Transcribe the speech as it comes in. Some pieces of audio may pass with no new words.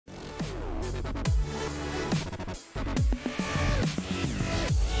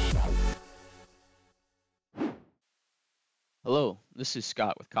Hello, this is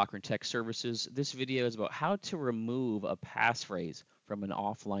Scott with Cochrane Tech Services. This video is about how to remove a passphrase from an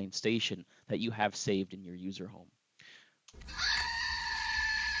offline station that you have saved in your user home.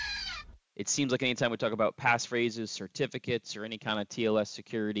 It seems like anytime we talk about passphrases, certificates, or any kind of TLS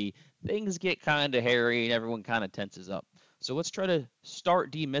security, things get kind of hairy and everyone kind of tenses up. So let's try to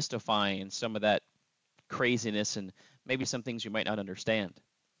start demystifying some of that craziness and maybe some things you might not understand.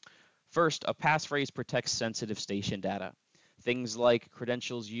 First, a passphrase protects sensitive station data, things like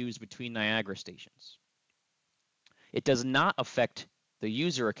credentials used between Niagara stations. It does not affect the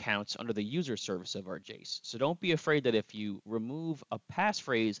user accounts under the user service of our JACE. So don't be afraid that if you remove a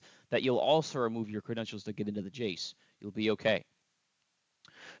passphrase that you'll also remove your credentials to get into the JACE. You'll be okay.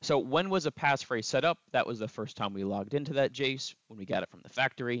 So when was a passphrase set up? That was the first time we logged into that JACE when we got it from the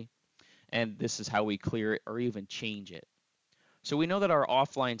factory. And this is how we clear it or even change it. So we know that our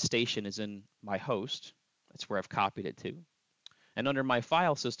offline station is in my host. That's where I've copied it to. And under my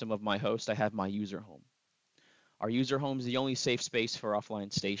file system of my host, I have my user home. Our user home is the only safe space for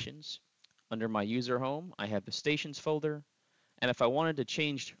offline stations. Under my user home, I have the stations folder. And if I wanted to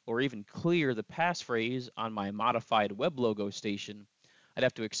change or even clear the passphrase on my modified web logo station, I'd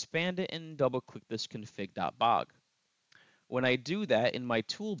have to expand it and double click this config.bog. When I do that in my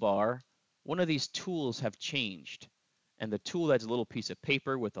toolbar, one of these tools have changed. And the tool has a little piece of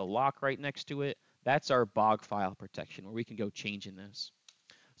paper with a lock right next to it. That's our bog file protection where we can go change in this.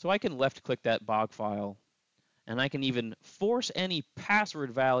 So I can left click that bog file and I can even force any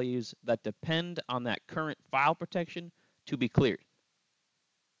password values that depend on that current file protection to be cleared.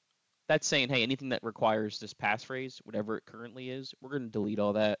 That's saying, hey, anything that requires this passphrase, whatever it currently is, we're going to delete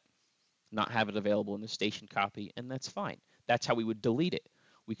all that, not have it available in the station copy, and that's fine. That's how we would delete it.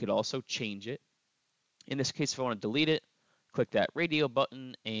 We could also change it. In this case, if I want to delete it, click that radio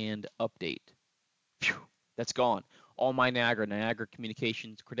button and update. Phew, that's gone. All my Niagara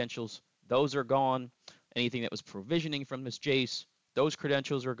communications credentials, those are gone. Anything that was provisioning from this JACE, those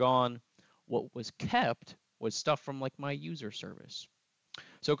credentials are gone. What was kept was stuff from like my user service.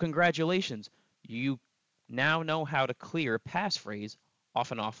 So congratulations, you now know how to clear passphrase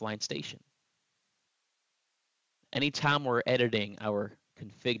off an offline station. Anytime we're editing our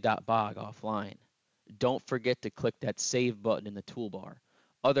config.bog offline, don't forget to click that save button in the toolbar.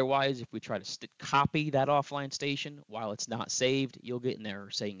 Otherwise, if we try to copy that offline station while it's not saved, you'll get an error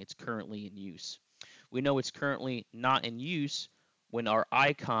saying it's currently in use. We know it's currently not in use when our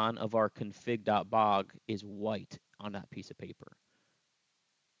icon of our config.bog is white on that piece of paper.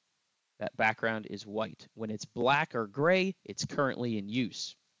 That background is white. When it's black or gray, it's currently in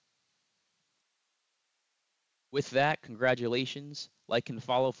use. With that, congratulations. Like and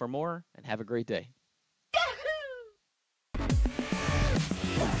follow for more, and have a great day.